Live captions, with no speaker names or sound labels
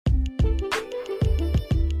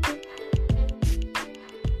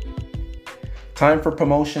Time for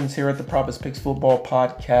promotions here at the Prophets Picks Football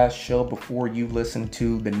Podcast Show. Before you listen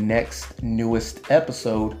to the next newest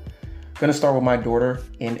episode, I'm going to start with my daughter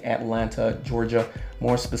in Atlanta, Georgia,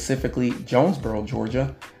 more specifically Jonesboro,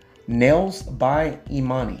 Georgia. Nails by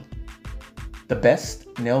Imani, the best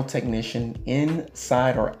nail technician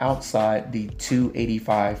inside or outside the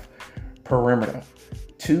 285 perimeter.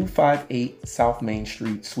 258 South Main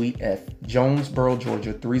Street, Suite F, Jonesboro,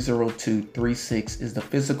 Georgia, 30236 is the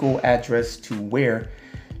physical address to where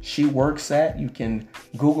she works at. You can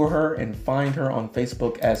Google her and find her on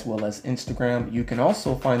Facebook as well as Instagram. You can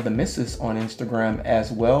also find the missus on Instagram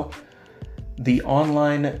as well. The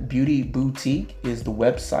Online Beauty Boutique is the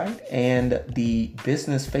website, and the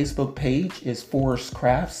business Facebook page is Forest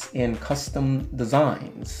Crafts and Custom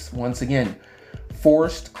Designs. Once again,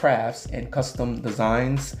 Forest Crafts and Custom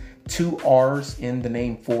Designs, 2 R's in the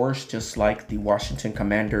name Forest, just like the Washington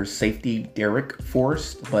Commanders safety Derek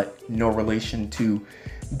Forrest, but no relation to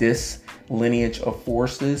this lineage of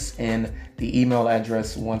Forrestes. And the email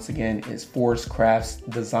address, once again, is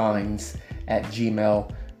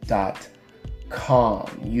forestcraftsdesigns@gmail.com.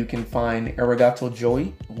 You can find Arigato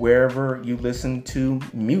Joey wherever you listen to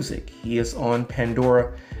music. He is on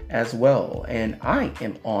Pandora as well, and I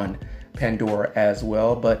am on Pandora as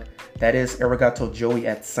well, but that is Arigato Joey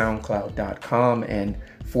at SoundCloud.com. And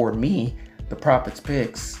for me, the Prophets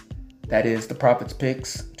Picks, that is the Prophets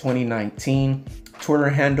Picks 2019 Twitter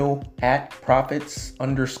handle at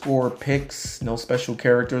Prophets_Picks. No special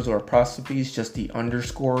characters or apostrophes, just the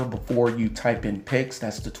underscore before you type in picks.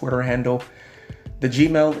 That's the Twitter handle. The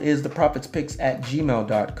Gmail is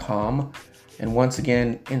theprophetsPicks@gmail.com. And once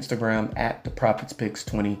again, Instagram at the Prophets Picks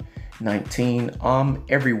 2019. I'm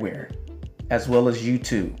everywhere, as well as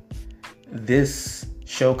YouTube. This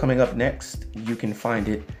show coming up next, you can find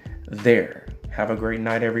it there. Have a great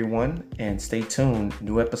night, everyone, and stay tuned.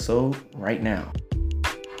 New episode right now.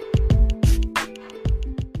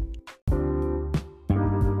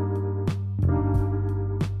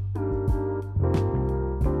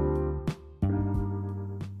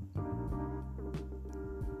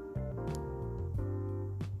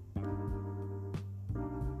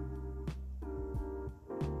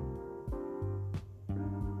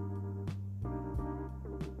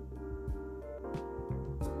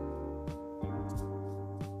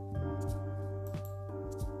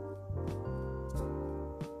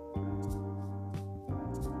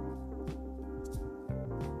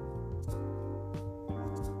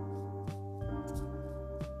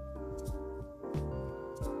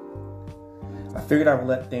 I figured I would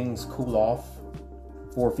let things cool off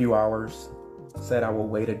for a few hours. Said I will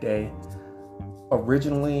wait a day.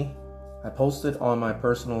 Originally, I posted on my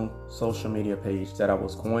personal social media page that I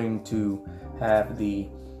was going to have the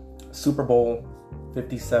Super Bowl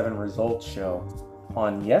 57 results show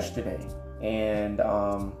on yesterday. And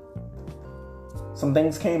some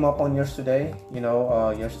things came up on yesterday.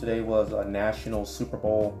 Yesterday was a National Super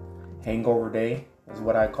Bowl Hangover Day, is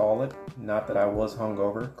what I call it. Not that I was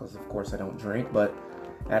hungover, because of course I don't drink, but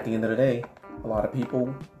at the end of the day, a lot of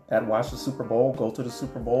people that watch the Super Bowl, go to the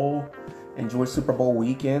Super Bowl, enjoy Super Bowl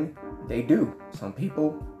weekend. They do. Some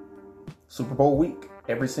people, Super Bowl week,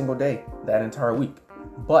 every single day, that entire week.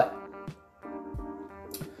 But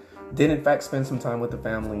did in fact spend some time with the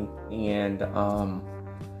family, and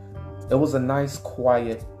it was a nice,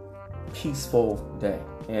 quiet, peaceful day.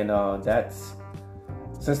 And that's,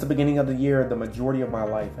 since the beginning of the year, the majority of my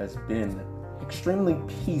life has been extremely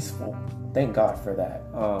peaceful. Thank God for that.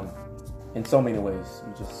 In so many ways,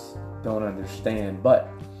 you just don't understand. But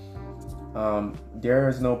there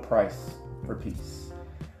is no price for peace.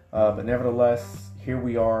 But nevertheless, here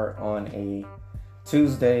we are on a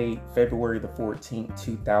Tuesday, February the 14th,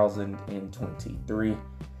 2023.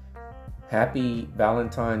 Happy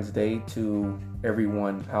Valentine's Day to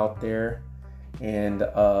everyone out there. And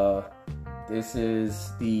this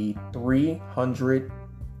is the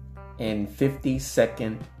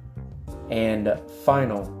 352nd and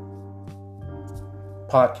final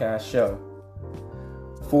podcast show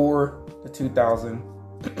for the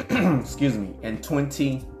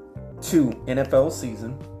 2022 NFL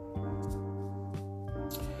season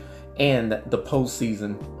and the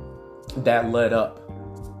postseason that led up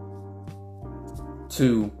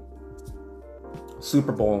to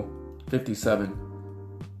Super Bowl 57.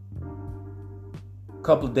 A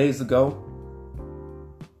couple of days ago,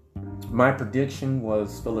 my prediction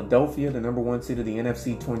was Philadelphia, the number 1 seed of the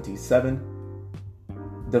NFC 27,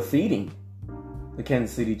 defeating the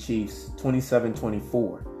Kansas City Chiefs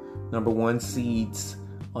 27-24. Number 1 seeds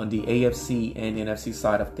on the AFC and NFC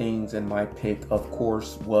side of things, and my pick, of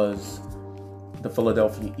course, was the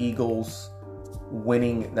Philadelphia Eagles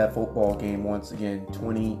winning that football game once again,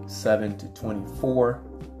 27-24.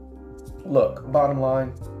 Look, bottom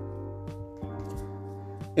line,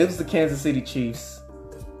 it was the Kansas City Chiefs.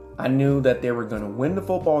 I knew that they were going to win the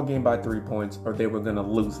football game by 3 points or they were going to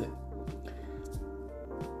lose it.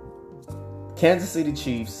 Kansas City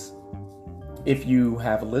Chiefs, if you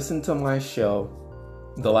have listened to my show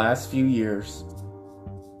the last few years,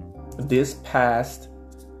 this past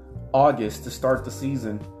August to start the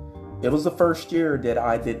season, it was the first year that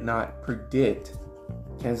I did not predict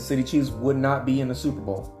Kansas City Chiefs would not be in the Super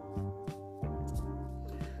Bowl.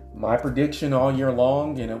 My prediction all year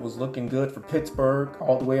long, and it was looking good for Pittsburgh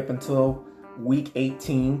all the way up until week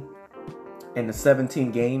 18 and the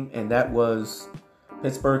 17th game, and that was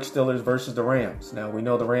Pittsburgh Steelers versus the Rams. Now, we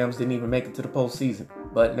know the Rams didn't even make it to the postseason,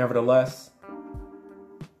 but nevertheless,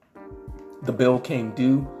 the bill came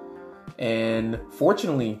due, and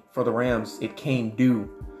fortunately for the Rams, it came due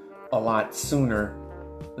a lot sooner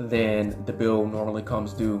than the bill normally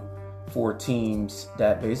comes due for teams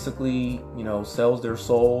that basically, sells their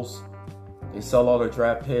souls. They sell all their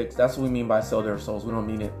draft picks. That's what we mean by sell their souls. We don't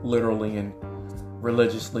mean it literally and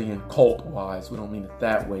religiously and cult-wise. We don't mean it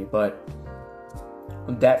that way. But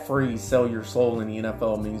that phrase, sell your soul in the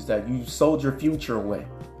NFL, means that you sold your future away.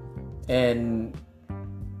 And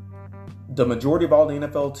the majority of all the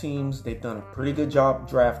NFL teams, they've done a pretty good job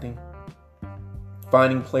drafting,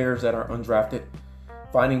 finding players that are undrafted,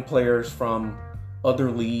 finding players from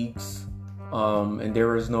other leagues, and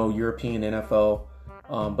there is no European NFL,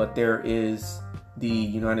 but there is the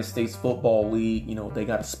United States Football League. They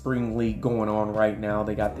got a spring league going on right now.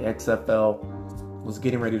 They got the XFL, was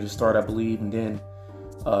getting ready to start, I believe, and then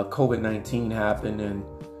COVID-19 happened, and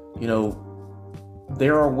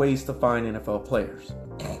there are ways to find NFL players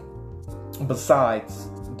besides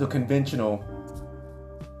the conventional.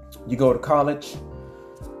 You go to college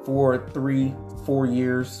for 3-4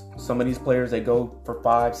 years. Some of these players, they go for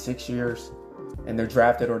 5-6 years, and they're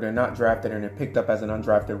drafted or they're not drafted, and they're picked up as an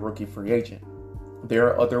undrafted rookie free agent. There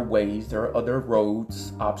are other ways, there are other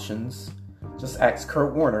roads, options. Just ask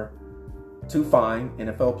Kurt Warner to find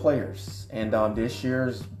NFL players. And this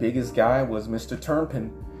year's biggest guy was Mr.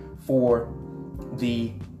 Turpin for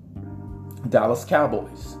the Dallas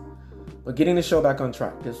Cowboys. But getting the show back on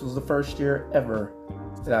track, this was the first year ever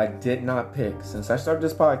that I did not pick, since I started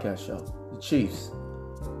this podcast show, the Chiefs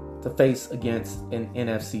to face against an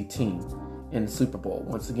NFC team in the Super Bowl.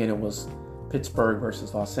 Once again, it was Pittsburgh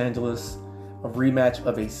versus Los Angeles, a rematch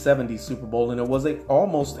of a 70s Super Bowl, and it was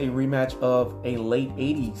almost a rematch of a late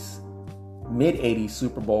 80s, mid-80s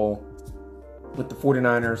Super Bowl with the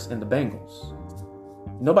 49ers and the Bengals.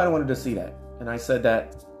 Nobody wanted to see that, and I said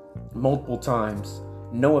that multiple times.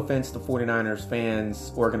 No offense to 49ers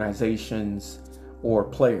fans, organizations, or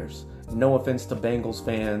players. No offense to Bengals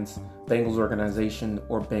fans, Bengals organization,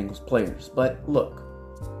 or Bengals players. But look,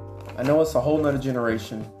 I know it's a whole nother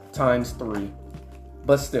generation times 3,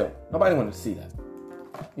 but still, nobody wanted to see that.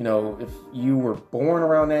 If you were born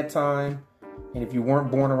around that time, and if you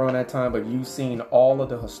weren't born around that time, but you've seen all of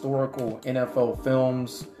the historical NFL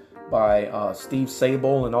films by Steve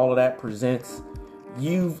Sabol and all of that presents,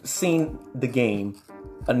 you've seen the game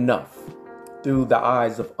enough through the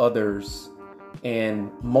eyes of others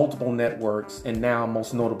and multiple networks, and now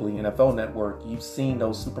most notably NFL Network. You've seen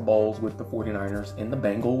those Super Bowls with the 49ers and the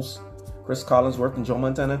Bengals, Chris Collinsworth and Joe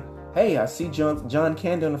Montana. Hey, I see John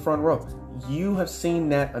Candy in the front row. You have seen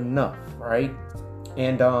that enough, right?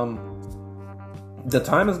 And the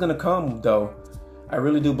time is going to come, though, I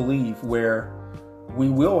really do believe, where we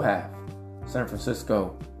will have San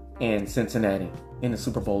Francisco and Cincinnati in the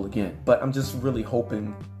Super Bowl again. But I'm just really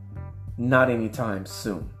hoping not anytime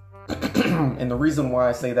soon. And the reason why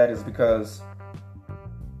I say that is because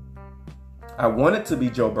I want it to be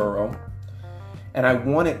Joe Burrow, and I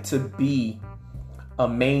want it to be a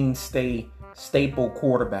mainstay, staple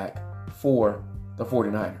quarterback for the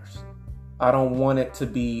 49ers. I don't want it to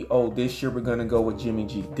be, this year we're going to go with Jimmy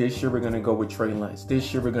G. This year we're going to go with Trey Lance.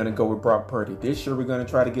 This year we're going to go with Brock Purdy. This year we're going to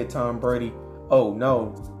try to get Tom Brady. Oh,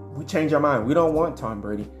 no, we changed our mind. We don't want Tom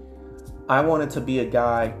Brady. I want it to be a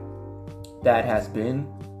guy that has been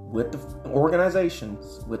with the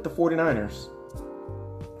organizations, with the 49ers,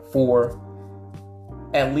 for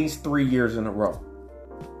at least 3 years in a row.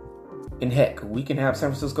 And heck, we can have San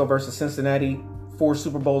Francisco versus Cincinnati 4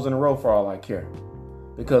 Super Bowls in a row for all I care.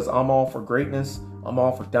 Because I'm all for greatness. I'm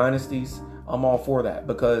all for dynasties. I'm all for that.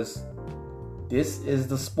 Because this is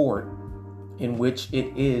the sport in which it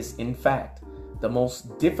is, in fact, the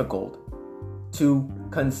most difficult to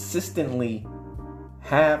consistently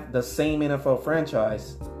have the same NFL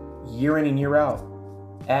franchise year in and year out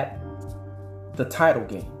at the title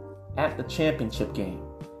game. at the championship game,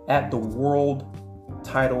 at the world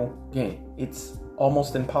title game. It's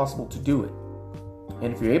almost impossible to do it.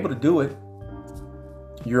 And if you're able to do it,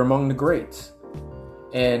 you're among the greats.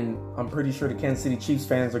 And I'm pretty sure the Kansas City Chiefs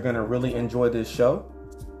fans are going to really enjoy this show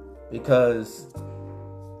because,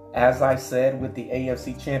 as I said with the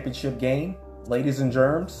AFC Championship game, ladies and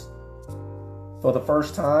germs, for the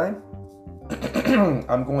first time,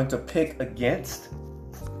 I'm going to pick against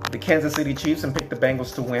the Kansas City Chiefs and pick the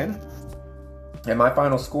Bengals to win. And my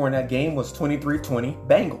final score in that game was 23-20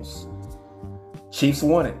 Bengals. Chiefs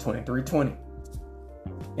won it 23-20.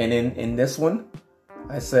 And in this one,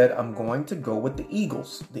 I said I'm going to go with the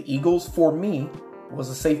Eagles. The Eagles, for me, was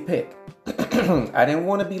a safe pick. I didn't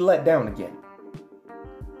want to be let down again.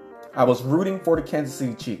 I was rooting for the Kansas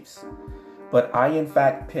City Chiefs, but I, in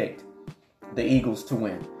fact, picked the Eagles to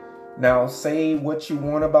win. Now, say what you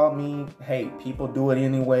want about me. Hey, people do it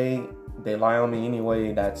anyway. They lie on me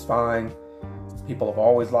anyway. That's fine. People have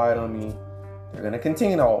always lied on me. They're going to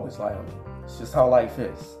continue to always lie on me. It's just how life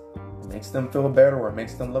is. It makes them feel better or it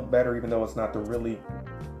makes them look better, even though it's not the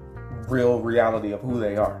real reality of who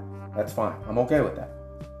they are. That's fine. I'm okay with that.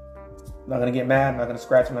 I'm not going to get mad. I'm not going to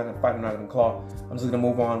scratch. I'm not going to fight. I'm not going to claw. I'm just going to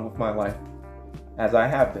move on with my life as I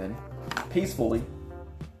have been, peacefully.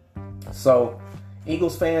 So,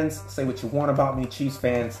 Eagles fans, say what you want about me. Chiefs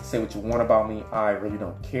fans, say what you want about me. I really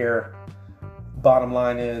don't care. Bottom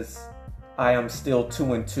line is, I am still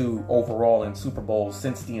 2-2 overall in Super Bowls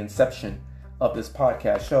since the inception of this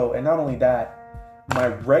podcast show. And not only that, my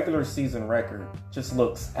regular season record just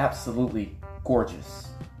looks absolutely gorgeous.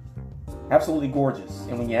 Absolutely gorgeous.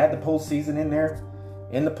 And when you add the postseason in there,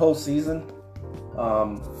 in the postseason,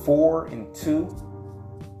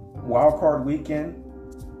 4-2, wild card weekend,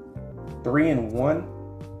 3-1,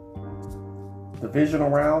 divisional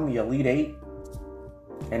round, the Elite Eight,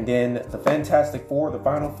 and then the Fantastic Four, the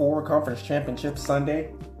Final Four, Conference Championship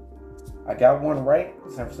Sunday. I got one right.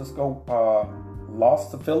 San Francisco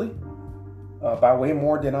lost to Philly by way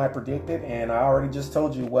more than I predicted, and I already just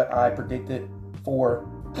told you what I predicted for,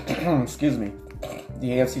 excuse me,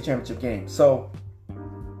 the AFC Championship game. So,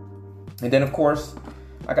 and then of course,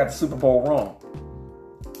 I got the Super Bowl wrong.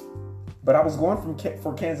 But I was going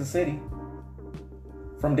for Kansas City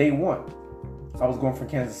from day one. I was going for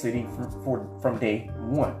Kansas City from day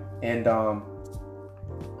one. And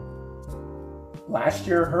last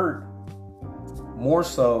year hurt more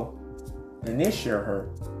so than this year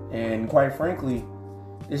hurt. And quite frankly,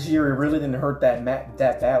 this year it really didn't hurt that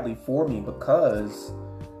badly for me because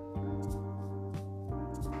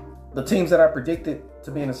the teams that I predicted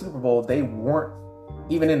to be in the Super Bowl, they weren't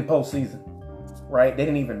even in the postseason, right? They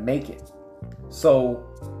didn't even make it. So,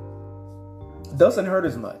 it doesn't hurt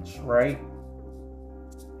as much, right?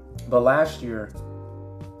 But last year,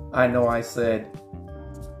 I know I said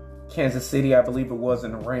Kansas City, I believe it was,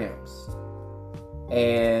 in the Rams.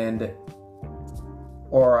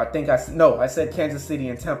 I said Kansas City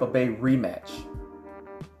and Tampa Bay rematch.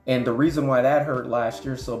 And the reason why that hurt last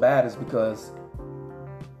year so bad is because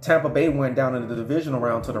Tampa Bay went down into the divisional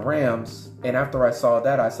round to the Rams. And after I saw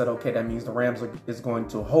that, I said, okay, that means the Rams is going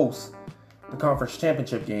to host the conference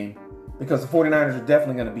championship game because the 49ers are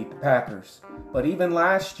definitely going to beat the Packers. But even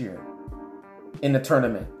last year in the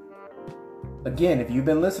tournament, again, if you've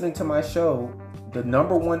been listening to my show, the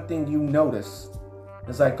number one thing you notice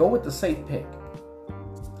is I go with the safe pick.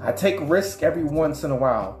 I take risk every once in a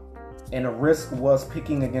while, and the risk was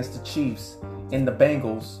picking against the Chiefs and the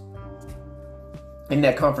Bengals in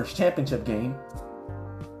that conference championship game.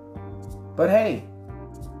 But hey,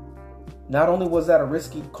 not only was that a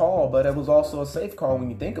risky call, but it was also a safe call when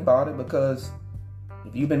you think about it, because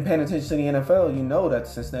if you've been paying attention to the NFL, you know that the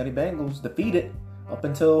Cincinnati Bengals defeated, up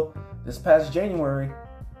until this past January,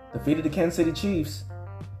 defeated the Kansas City Chiefs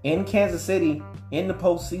in Kansas City in the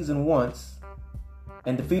postseason once,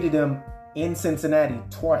 and defeated them in Cincinnati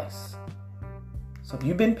twice. So if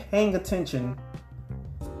you've been paying attention,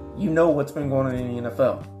 you know what's been going on in the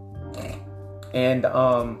NFL. And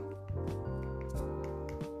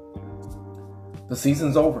the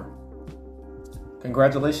season's over.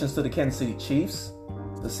 Congratulations to the Kansas City Chiefs.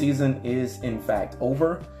 The season is in fact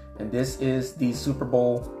over, and this is the Super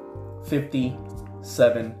Bowl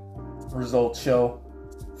 57 results show.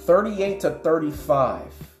 38-35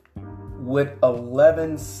 with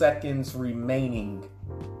 11 seconds remaining.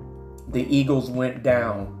 The Eagles went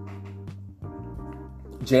down.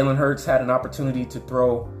 Jalen Hurts had an opportunity to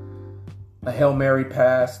throw a Hail Mary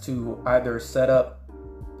pass to either set up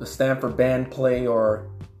the Stanford band play or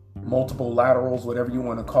multiple laterals, whatever you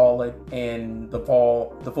want to call it, and the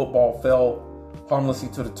football fell harmlessly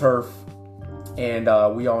to the turf. And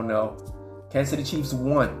we all know Kansas City Chiefs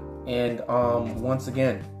won And once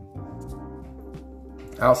again,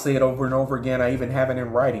 I'll say it over and over again. I even have it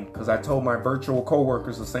in writing because I told my virtual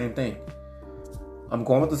coworkers the same thing. I'm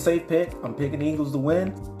going with the safe pick. I'm picking the Eagles to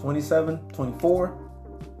win 27-24.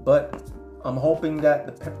 But I'm hoping that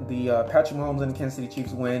the Patrick Mahomes and the Kansas City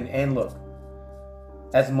Chiefs win. And look,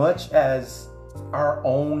 as much as our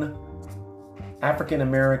own African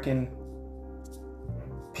American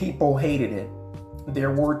people hated it,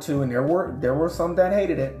 there were some that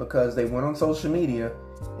hated it because they went on social media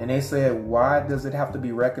and they said, why does it have to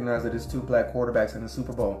be recognized that it's two black quarterbacks in the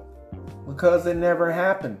Super Bowl? Because it never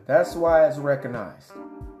happened. That's why it's recognized.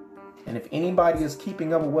 And if anybody is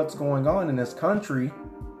keeping up with what's going on in this country,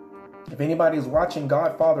 if anybody is watching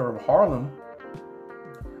Godfather of Harlem,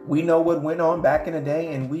 we know what went on back in the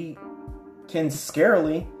day, and we can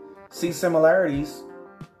scarcely see similarities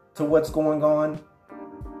to what's going on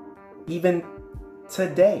even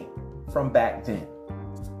today from back then.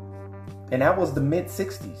 And that was the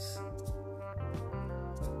mid-60s.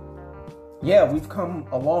 Yeah, we've come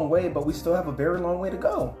a long way, but we still have a very long way to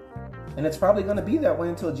go. And it's probably going to be that way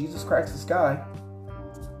until Jesus cracks the sky.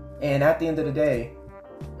 And at the end of the day,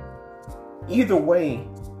 either way,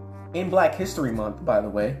 in Black History Month, by the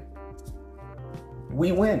way,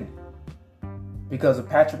 we win. Because if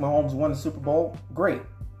Patrick Mahomes won the Super Bowl, great.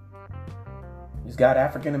 He's got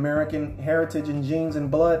African American heritage and genes and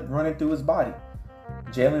blood running through his body.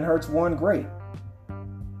 Jalen Hurts won, great.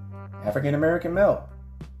 African American male.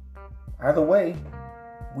 Either way,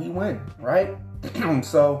 we win, right?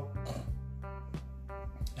 So,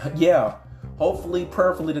 yeah, hopefully,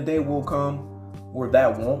 prayerfully, the day will come where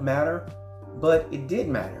that won't matter. But it did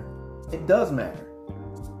matter. It does matter.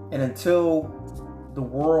 And until the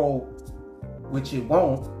world, which it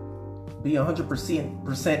won't, be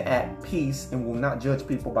 100% at peace and will not judge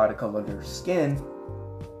people by the color of their skin,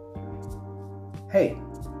 hey,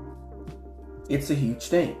 it's a huge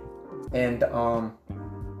thing. And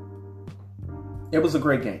it was a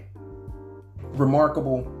great game.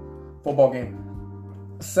 Remarkable football game.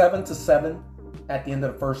 7-7 at the end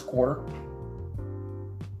of the first quarter.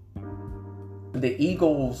 The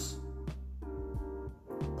Eagles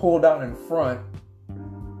pulled out in front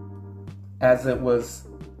as it was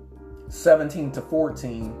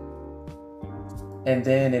 17-14, and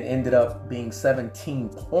then it ended up being 17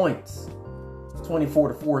 points,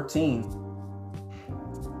 24-14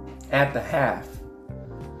 at the half.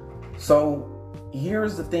 So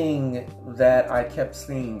here's the thing that I kept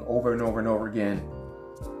seeing over and over and over again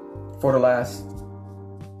for the last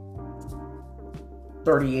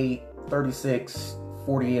 38, 36,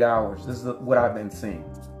 48 hours. This is what I've been seeing.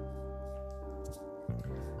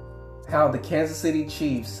 How the Kansas City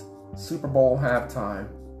Chiefs Super Bowl halftime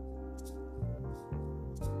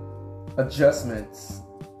adjustments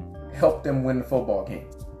helped them win the football game.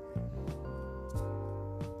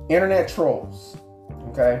 Internet trolls,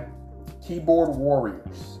 okay? Keyboard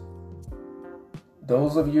warriors.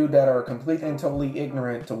 Those of you that are completely and totally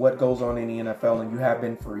ignorant to what goes on in the NFL, and you have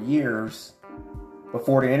been for years,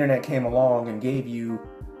 before the internet came along and gave you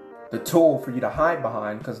the tool for you to hide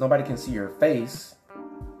behind because nobody can see your face.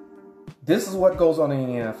 This is what goes on in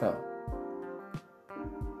the NFL.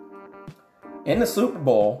 In the Super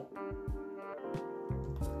Bowl,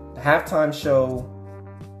 the halftime show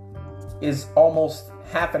is almost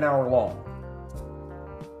half an hour long.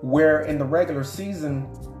 Where in the regular season,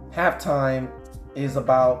 halftime is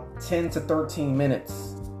about 10 to 13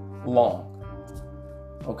 minutes long.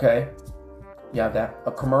 Okay? You have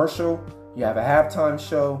a commercial, you have a halftime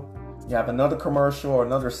show, you have another commercial, or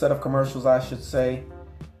another set of commercials, I should say.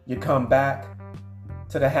 You come back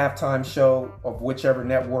to the halftime show of whichever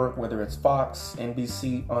network, whether it's Fox,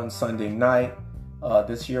 NBC on Sunday night.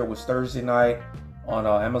 This year was Thursday night on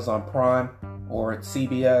Amazon Prime, or at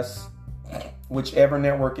CBS, whichever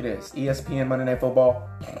network it is, ESPN, Monday Night Football.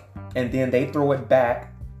 And then they throw it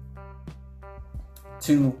back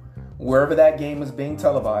to wherever that game is being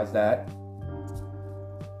televised at.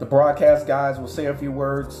 The broadcast guys will say a few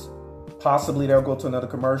words. Possibly they'll go to another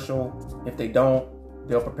commercial. If they don't,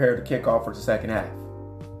 they'll prepare the kickoff for the second half.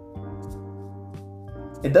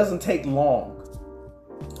 It doesn't take long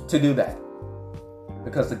to do that,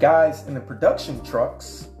 because the guys in the production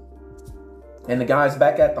trucks and the guys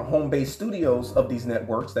back at the home base studios of these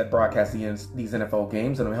networks that broadcast these NFL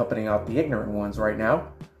games, and I'm helping out the ignorant ones right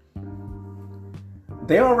now,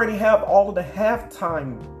 they already have all of the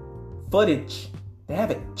halftime footage. They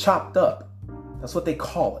have it chopped up. That's what they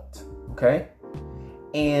call it, okay?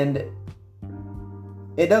 And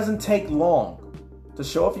it doesn't take long to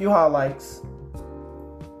show a few highlights,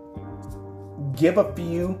 give a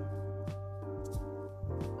few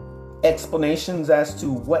explanations as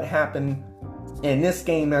to what happened in this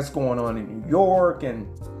game that's going on in New York and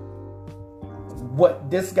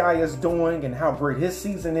what this guy is doing and how great his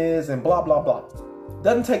season is and blah, blah, blah.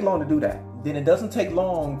 Doesn't take long to do that. Then it doesn't take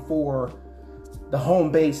long for the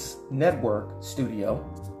home base network studio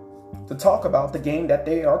to talk about the game that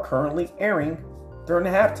they are currently airing during the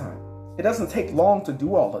halftime. It doesn't take long to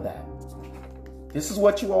do all of that. This is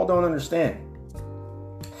what you all don't understand.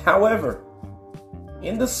 However,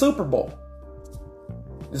 in the Super Bowl,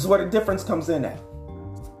 this is where the difference comes in at.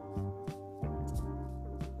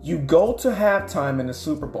 You go to halftime in the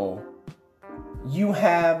Super Bowl, you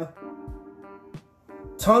have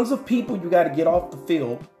tons of people you got to get off the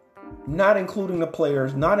field, not including the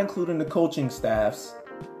players, not including the coaching staffs.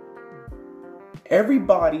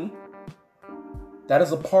 Everybody that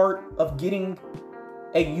is a part of getting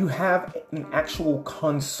you have an actual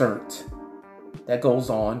concert that goes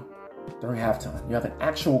on during halftime. You have an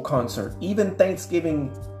actual concert. Even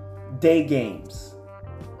Thanksgiving Day games,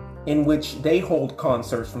 in which they hold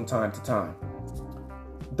concerts from time to time.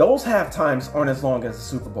 Those halftimes aren't as long as the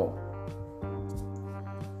Super Bowl.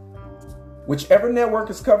 Whichever network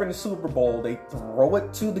is covering the Super Bowl, they throw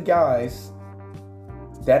it to the guys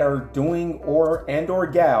that are doing, or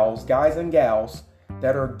gals, guys and gals,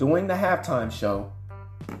 that are doing the halftime show.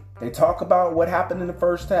 They talk about what happened in the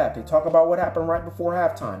first half. They talk about what happened right before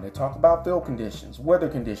halftime. They talk about field conditions, weather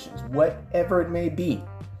conditions, whatever it may be.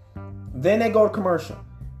 Then they go to commercial.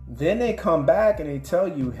 Then they come back and they tell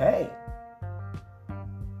you, hey,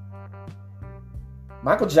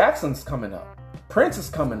 Michael Jackson's coming up. Prince is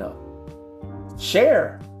coming up.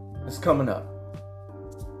 Cher is coming up.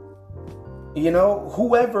 You know,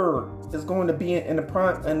 whoever is going to be in the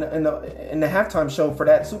halftime show for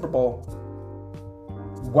that Super Bowl,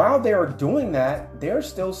 while they're doing that, they're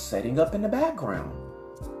still setting up in the background.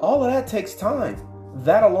 All of that takes time.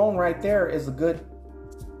 That alone right there is a good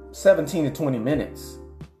 17 to 20 minutes.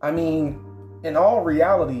 I mean, in all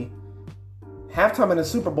reality, halftime in the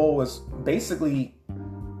Super Bowl was basically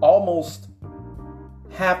almost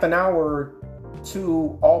half an hour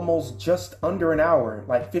to almost just under an hour,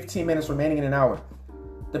 like 15 minutes remaining in an hour.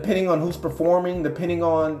 Depending on who's performing, depending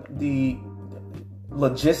on the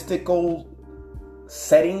logistical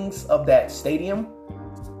settings of that stadium.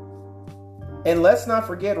 And let's not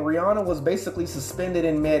forget, Rihanna was basically suspended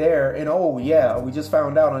in midair. And oh yeah, we just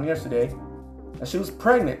found out on yesterday that she was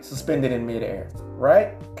pregnant, suspended in midair,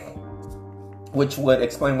 right? Which would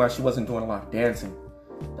explain why she wasn't doing a lot of dancing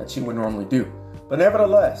that she would normally do. But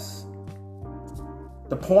nevertheless,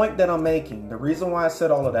 the point that I'm making, the reason why I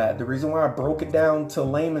said all of that, the reason why I broke it down to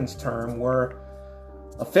layman's term where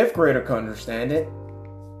a fifth grader can understand it,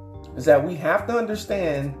 is that we have to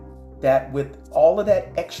understand that with all of that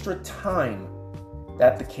extra time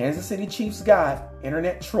that the Kansas City Chiefs got,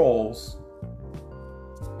 internet trolls,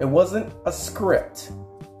 it wasn't a script.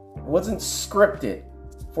 It wasn't scripted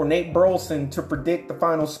for Nate Burleson to predict the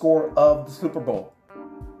final score of the Super Bowl.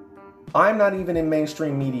 I'm not even in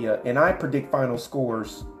mainstream media and I predict final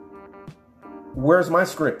scores. Where's my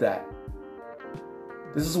script at?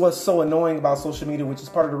 This is what's so annoying about social media, which is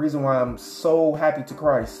part of the reason why I'm so happy to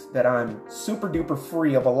Christ that I'm super duper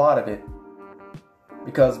free of a lot of it.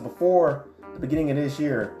 Because before the beginning of this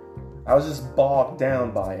year, I was just bogged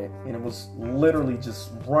down by it and it was literally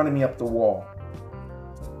just running me up the wall.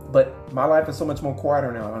 But my life is so much more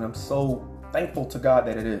quieter now and I'm so thankful to God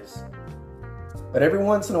that it is. But every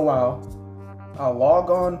once in a while, I'll log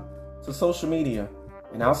on to social media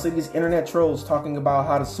and I'll see these internet trolls talking about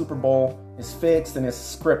how the Super Bowl is fixed and it's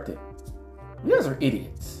scripted. You guys are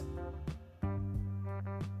idiots.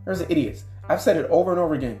 There's idiots. I've said it over and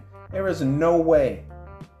over again. There is no way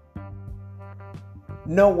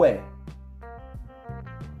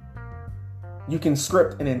you can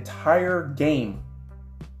script an entire game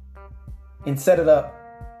and set it up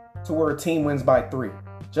to where a team wins by 3.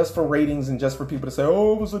 Just for ratings and just for people to say,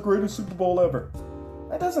 oh, it was the greatest Super Bowl ever.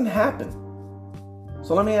 That doesn't happen.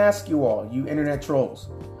 So let me ask you all, you internet trolls.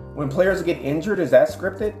 When players get injured, is that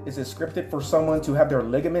scripted? Is it scripted for someone to have their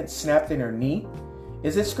ligament snapped in their knee?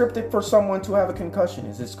 Is it scripted for someone to have a concussion?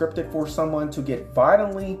 Is it scripted for someone to get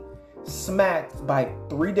violently smacked by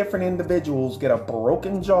 3 different individuals, get a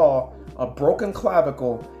broken jaw, a broken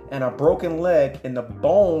clavicle, and a broken leg, and the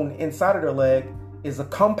bone inside of their leg is a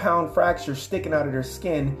compound fracture sticking out of their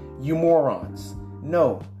skin, you morons?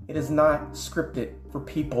 No, it is not scripted for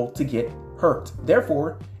people to get hurt.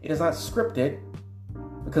 Therefore, it is not scripted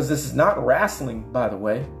because this is not wrestling, by the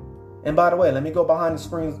way. And by the way, let me go behind the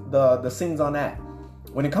screens, the scenes on that.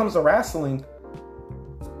 When it comes to wrestling,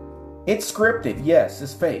 it's scripted. Yes,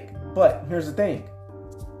 it's fake. But here's the thing.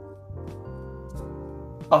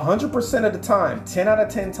 100% of the time, 10 out of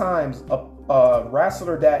 10 times, a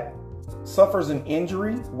wrestler that suffers an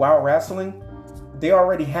injury while wrestling, they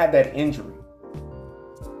already had that injury.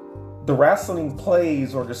 The wrestling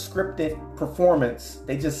plays or the scripted performance,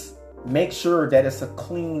 they just make sure that it's a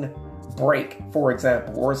clean break, for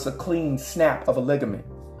example, or it's a clean snap of a ligament.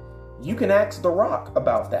 You can ask The Rock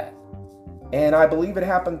about that. And I believe it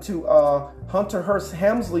happened to Hunter Hearst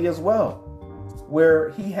Helmsley as well, where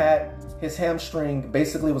he had his hamstring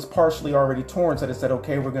basically was partially already torn. So they said,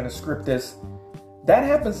 okay, we're going to script this. That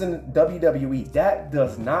happens in WWE. That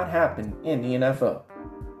does not happen in the NFL.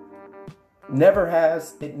 Never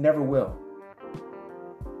has. It never will.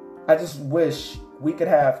 I just wish we could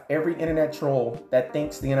have every internet troll that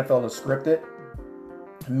thinks the NFL is scripted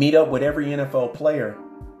meet up with every NFL player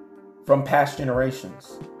from past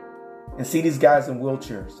generations and see these guys in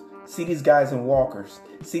wheelchairs, see these guys in walkers,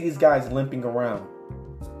 see these guys limping around.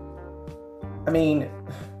 I mean,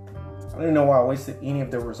 I don't even know why I wasted any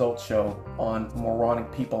of the results show on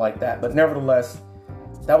moronic people like that. But nevertheless,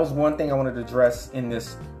 that was one thing I wanted to address in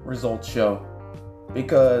this results show.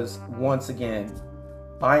 Because once again,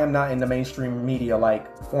 I am not in the mainstream media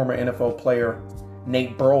like former NFL player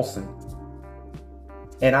Nate Burleson.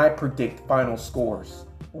 And I predict final scores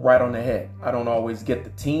right on the head. I don't always get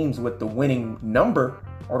the teams with the winning number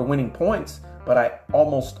or the winning points, but I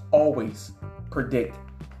almost always predict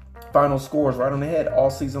final scores right on the head all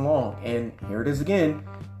season long. And here it is again.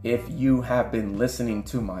 If you have been listening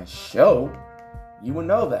to my show, you will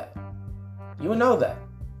know that. You will know that.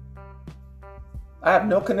 I have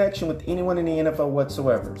no connection with anyone in the NFL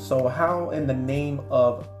whatsoever. So how in the name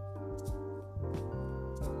of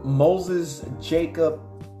Moses, Jacob,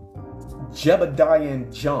 Jebediah,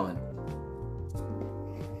 and John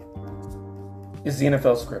is the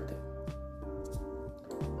NFL scripted?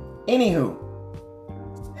 Anywho,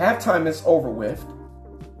 halftime is over with.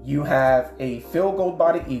 You have a field goal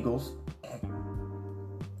by the Eagles.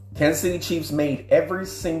 Kansas City Chiefs made every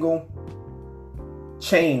single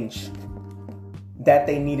change that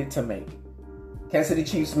they needed to make. Kansas City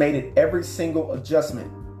Chiefs made it every single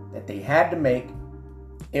adjustment that they had to make.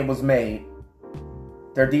 It was made.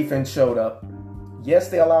 Their defense showed up. Yes,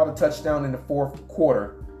 they allowed a touchdown in the fourth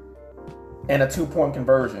quarter and a 2-point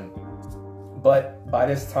conversion. But by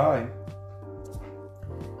this time,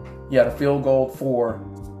 you had a field goal for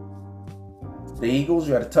the Eagles.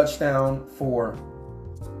 You had a touchdown for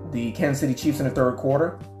the Kansas City Chiefs in the third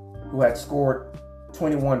quarter, who had scored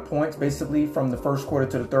 21 points basically from the first quarter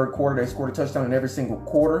to the third quarter. They scored a touchdown in every single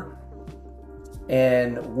quarter.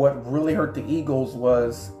 And what really hurt the Eagles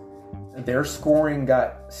was their scoring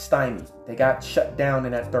got stymied. They got shut down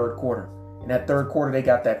in that third quarter. In that third quarter, they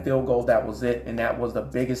got that field goal. That was it. And that was the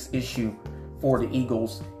biggest issue for the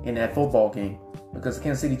Eagles in that football game. Because the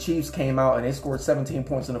Kansas City Chiefs came out and they scored 17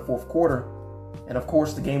 points in the fourth quarter. And of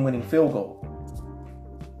course, the game-winning field goal.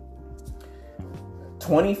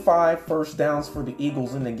 25 first downs for the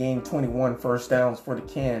Eagles in the game, 21 first downs for the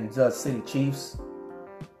Kansas City Chiefs.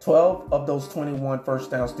 12 of those 21 first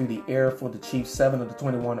downs through the air for the Chiefs, 7 of the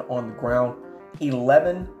 21 on the ground.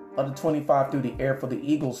 11 of the 25 through the air for the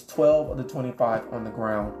Eagles, 12 of the 25 on the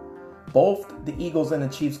ground. Both the Eagles and the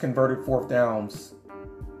Chiefs converted fourth downs.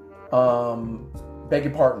 Beg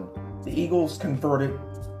your pardon. The Eagles converted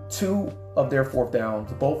 2 of their fourth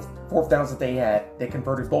downs. Both fourth downs that they had, they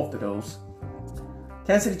converted both of those.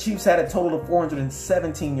 Kansas City Chiefs had a total of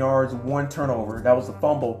 417 yards, 1 turnover. That was a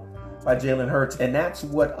fumble by Jalen Hurts. And that's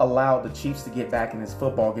what allowed the Chiefs to get back in this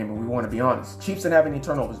football game. And we want to be honest. Chiefs didn't have any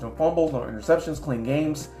turnovers. No fumbles, no interceptions, clean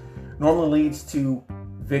games. Normally leads to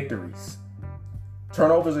victories.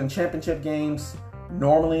 Turnovers in championship games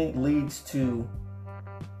normally leads to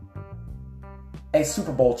a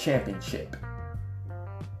Super Bowl championship.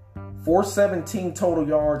 417 total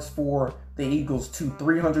yards for the Eagles to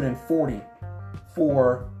 340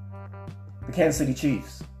 for the Kansas City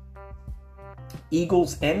Chiefs.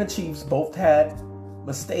 Eagles and the Chiefs both had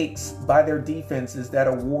mistakes by their defenses that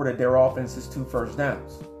awarded their offenses 2 first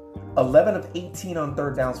downs. 11 of 18 on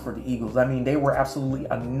third downs for the Eagles. I mean, they were absolutely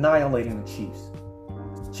annihilating the Chiefs.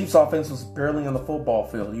 Chiefs offense was barely on the football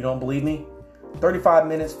field. You don't believe me? 35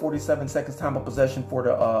 minutes, 47 seconds time of possession for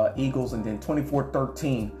the Eagles, and then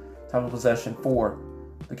 24-13 time of possession for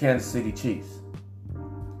the Kansas City Chiefs.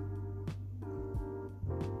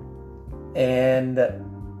 And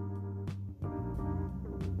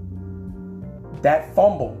that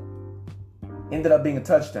fumble ended up being a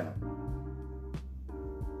touchdown.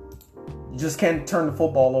 You just can't turn the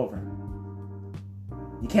football over.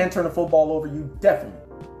 You can't turn the football over. You definitely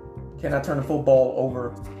cannot turn the football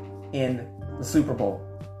over in the Super Bowl.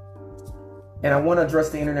 And I want to address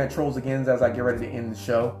the internet trolls again as I get ready to end the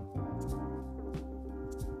show.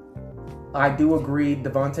 I do agree,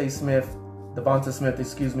 Devonta Smith,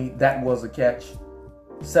 that was a catch.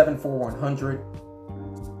 7 for 100.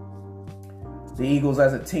 The Eagles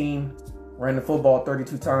as a team ran the football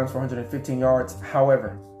 32 times for 115 yards.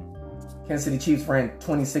 However, Kansas City Chiefs ran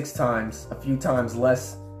 26 times, a few times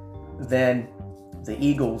less than the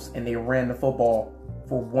Eagles, and they ran the football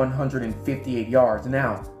for 158 yards.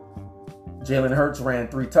 Now, Jalen Hurts ran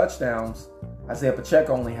 3 touchdowns. Isaiah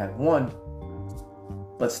Pacheco only had 1.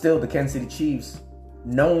 But still, the Kansas City Chiefs,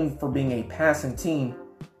 known for being a passing team,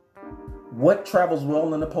 what travels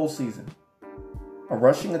well in the postseason? A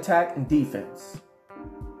rushing attack and defense.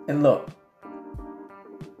 And look,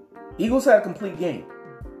 Eagles had a complete game.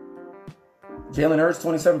 Jalen Hurts,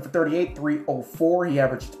 27 for 38, 304. He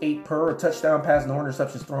averaged 8 per, a touchdown pass, no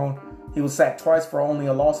interceptions thrown. He was sacked twice for only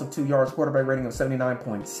a loss of 2 yards, quarterback rating of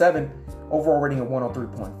 79.7, overall rating of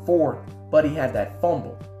 103.4, but he had that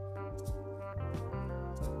fumble.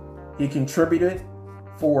 He contributed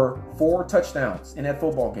for 4 touchdowns in that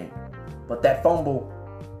football game, but that fumble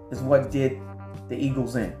is what did the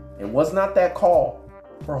Eagles in. It was not that call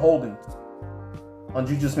for holding on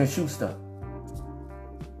Juju Smith-Schuster.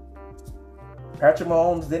 Patrick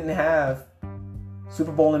Mahomes didn't have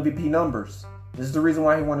Super Bowl MVP numbers. This is the reason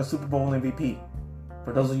why he won a Super Bowl MVP.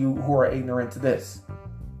 For those of you who are ignorant to this.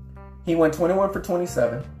 He went 21 for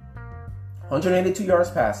 27, 182 yards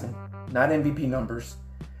passing, not MVP numbers.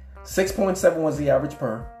 6.7 was the average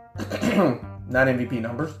per, not MVP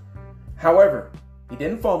numbers. However, he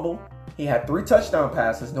didn't fumble. He had 3 touchdown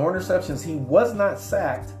passes, no interceptions. He was not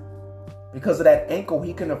sacked. Because of that ankle,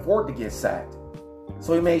 he couldn't afford to get sacked.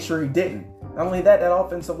 So he made sure he didn't. Not only that, that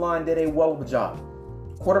offensive line did a well of a job.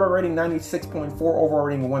 Quarterback rating 96.4, overall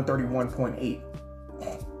rating 131.8.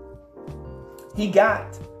 He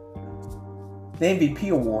got the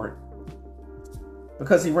MVP award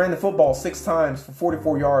because he ran the football 6 times for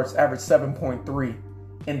 44 yards, averaged 7.3.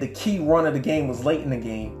 And the key run of the game was late in the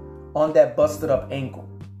game on that busted up ankle.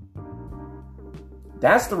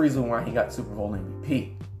 That's the reason why he got Super Bowl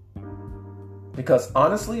MVP. Because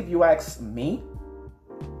honestly, if you ask me,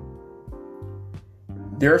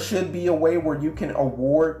 there should be a way where you can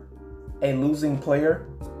award a losing player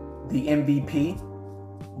the MVP,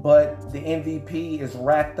 but the MVP is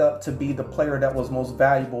racked up to be the player that was most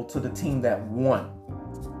valuable to the team that won.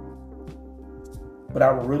 But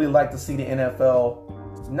I would really like to see the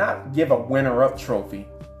NFL not give a winner-up trophy.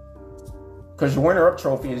 Because your winner-up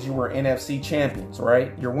trophy is you were NFC champions,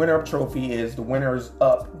 right? Your winner-up trophy is the winners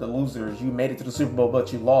up, the losers. You made it to the Super Bowl,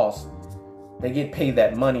 but you lost. They get paid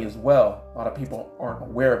that money as well. A lot of people aren't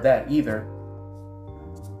aware of that either.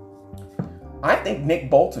 I think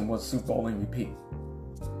Nick Bolton was Super Bowl MVP.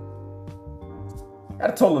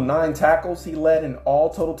 Had a total of 9 tackles. He led in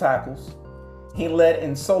all total tackles. He led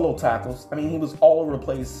in solo tackles. I mean, he was all over the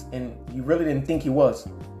place, and you really didn't think he was.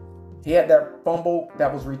 He had that fumble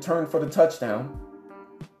that was returned for the touchdown.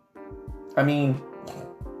 I mean,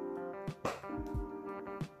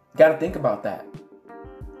 got to think about that.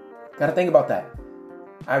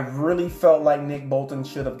 I really felt like Nick Bolton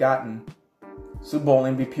should have gotten Super Bowl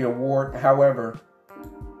MVP award. However,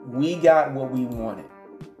 we got what we wanted,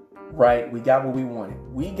 right? We got what we wanted.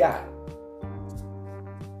 We got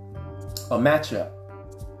a matchup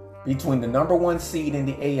between the number 1 seed in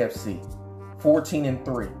the AFC,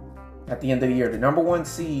 14-3 at the end of the year. The number 1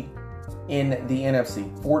 seed in the NFC,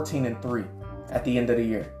 14-3 at the end of the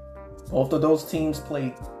year. Both of those teams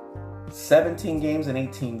played 17 games in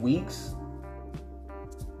 18 weeks.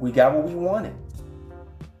 We got what we wanted.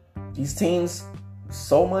 These teams,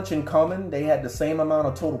 so much in common. They had the same amount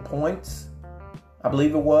of total points, I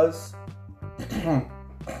believe it was,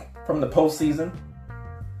 from the postseason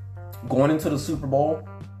going into the Super Bowl.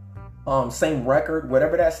 Same record,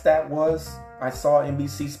 whatever that stat was. I saw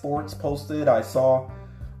NBC Sports posted. I saw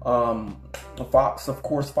Fox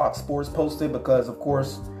Sports posted because, of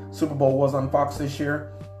course, Super Bowl was on Fox this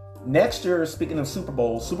year. Next year, speaking of Super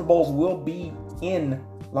Bowls will be in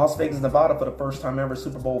Las Vegas, Nevada for the first time ever,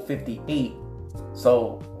 Super Bowl 58.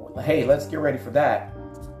 So, hey, let's get ready for that.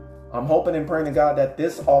 I'm hoping and praying to God that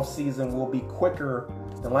this offseason will be quicker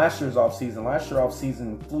than last year's offseason. Last year's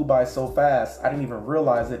offseason flew by so fast, I didn't even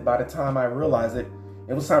realize it. By the time I realized it,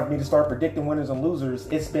 it was time for me to start predicting winners and losers.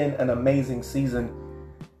 It's been an amazing season.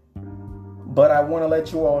 But I want to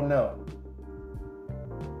let you all know,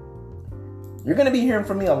 you're going to be hearing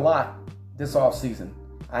from me a lot this offseason.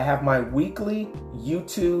 I have my weekly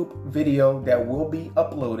YouTube video that will be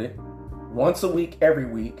uploaded once a week, every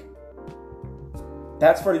week.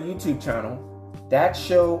 That's for the YouTube channel. That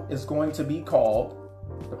show is going to be called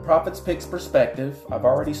the Prophets Picks Perspective. I've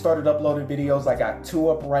already started uploading videos. I got 2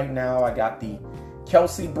 up right now. I got the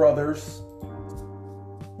Kelsey brothers,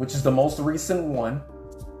 which is the most recent one.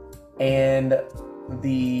 And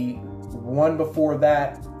the one before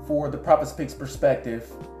that for the Prophets Picks Perspective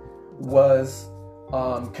was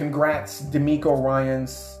congrats D'Amico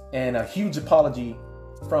Ryans, and a huge apology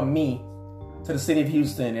from me to the city of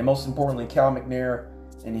Houston, and most importantly Cal McNair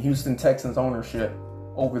and the Houston Texans ownership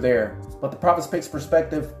over there. But the Prophets Picks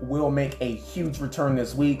Perspective will make a huge return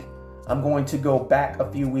this week. I'm going to go back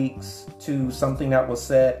a few weeks to something that was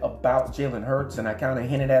said about Jalen Hurts, and I kind of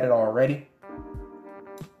hinted at it already.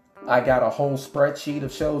 I got a whole spreadsheet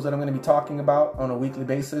of shows that I'm going to be talking about on a weekly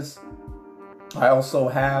basis. I also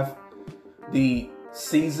have the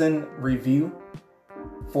season review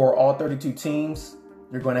for all 32 teams.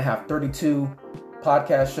 You're going to have 32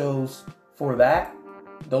 podcast shows for that.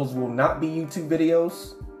 Those will not be YouTube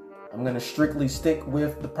videos. I'm going to strictly stick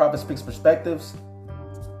with the Prophets Picks Perspectives.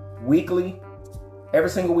 Weekly, every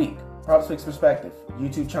single week, Prophets Picks Perspective,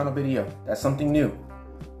 YouTube channel video. That's something new.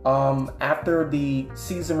 After the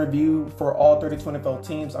season review for all 32 NFL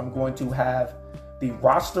teams, I'm going to have the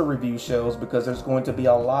roster review shows, because there's going to be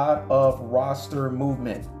a lot of roster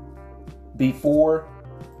movement before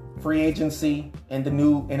free agency and the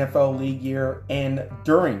new NFL league year and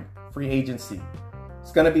during free agency.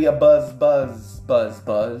 It's going to be a buzz.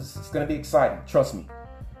 It's going to be exciting. Trust me.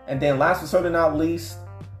 And then last but certainly not least,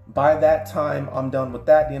 by that time, I'm done with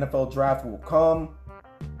that. The NFL draft will come.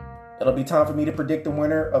 It'll be time for me to predict the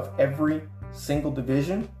winner of every single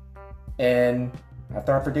division. And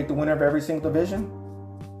after I predict the winner of every single division,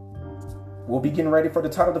 we'll be getting ready for the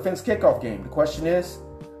title defense kickoff game. The question is,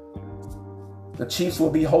 the Chiefs will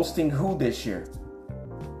be hosting who this year?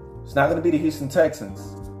 It's not going to be the Houston Texans.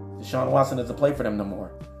 Deshaun Watson doesn't play for them no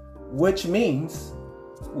more. Which means,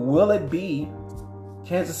 will it be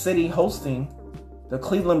Kansas City hosting the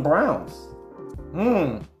Cleveland Browns?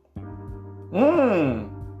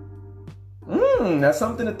 That's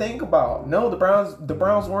something to think about. No, the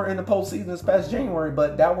Browns weren't in the postseason this past January,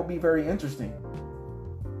 but that would be very interesting.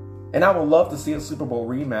 And I would love to see a Super Bowl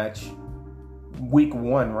rematch week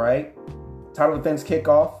 1, right? Title defense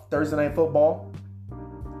kickoff, Thursday Night Football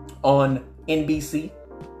on NBC.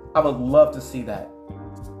 I would love to see that.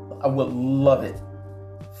 I would love it.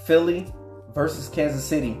 Philly versus Kansas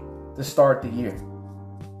City to start the year.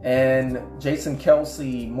 And Jason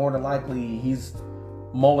Kelsey, more than likely, he's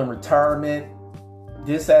mulling retirement.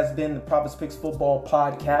 This has been the Prophets Picks Football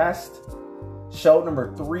Podcast, show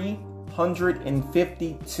number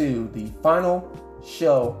 352, the final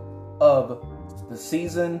show of the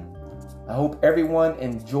season. I hope everyone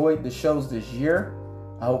enjoyed the shows this year.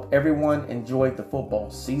 I hope everyone enjoyed the football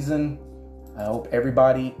season. I hope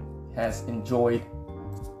everybody has enjoyed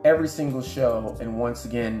every single show. And once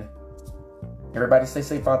again, everybody stay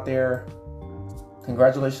safe out there.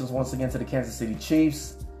 Congratulations once again to the Kansas City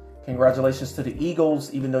Chiefs. Congratulations to the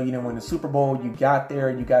Eagles. Even though you didn't win the Super Bowl, you got there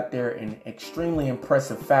in extremely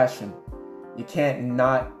impressive fashion. You can't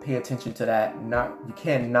not pay attention to that. You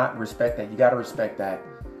can't not respect that. You got to respect that.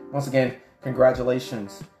 Once again,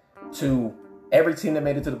 congratulations to every team that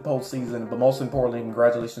made it to the postseason, but most importantly,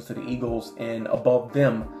 congratulations to the Eagles, and above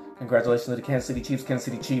them, congratulations to the Kansas City Chiefs. Kansas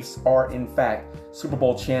City Chiefs are, in fact, Super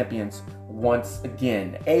Bowl champions once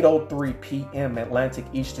again. 8:03 p.m. Atlantic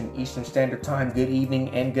Eastern Standard Time. Good evening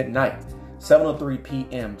and good night. 7:03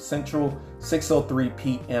 p.m. Central, 6:03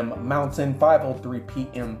 p.m. Mountain, 5:03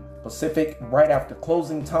 p.m. Pacific, right after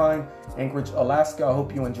closing time, Anchorage, Alaska. I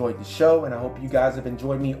hope you enjoyed the show, and I hope you guys have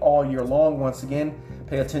enjoyed me all year long. Once again,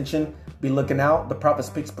 pay attention, be looking out. The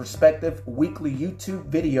Prophets Picks Perspective weekly YouTube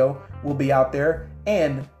video will be out there,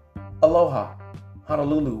 and aloha,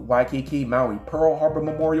 Honolulu, Waikiki, Maui, Pearl Harbor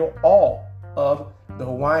Memorial, all of the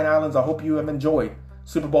Hawaiian Islands. I hope you have enjoyed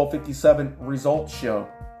Super Bowl 57 results show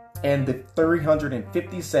and the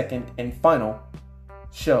 352nd and final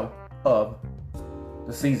show of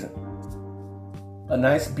the season. A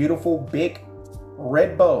nice, beautiful, big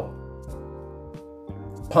red bow,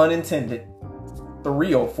 pun intended,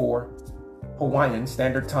 3:04 Hawaiian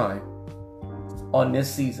Standard Time on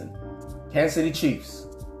this season. Kansas City Chiefs,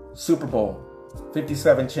 Super Bowl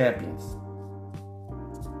 57 champions.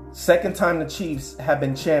 Second time the Chiefs have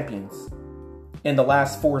been champions in the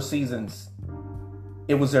last 4 seasons.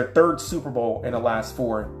 It was their 3rd Super Bowl in the last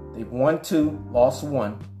 4. They've won 2, lost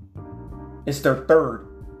 1. It's their 3rd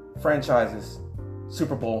franchise's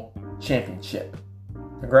Super Bowl championship.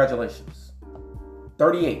 Congratulations.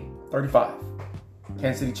 38-35.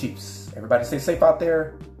 Kansas City Chiefs. Everybody stay safe out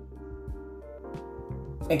there.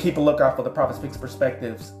 And keep a lookout for the Prophets Picks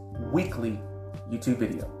Perspectives weekly YouTube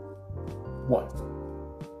video. 1.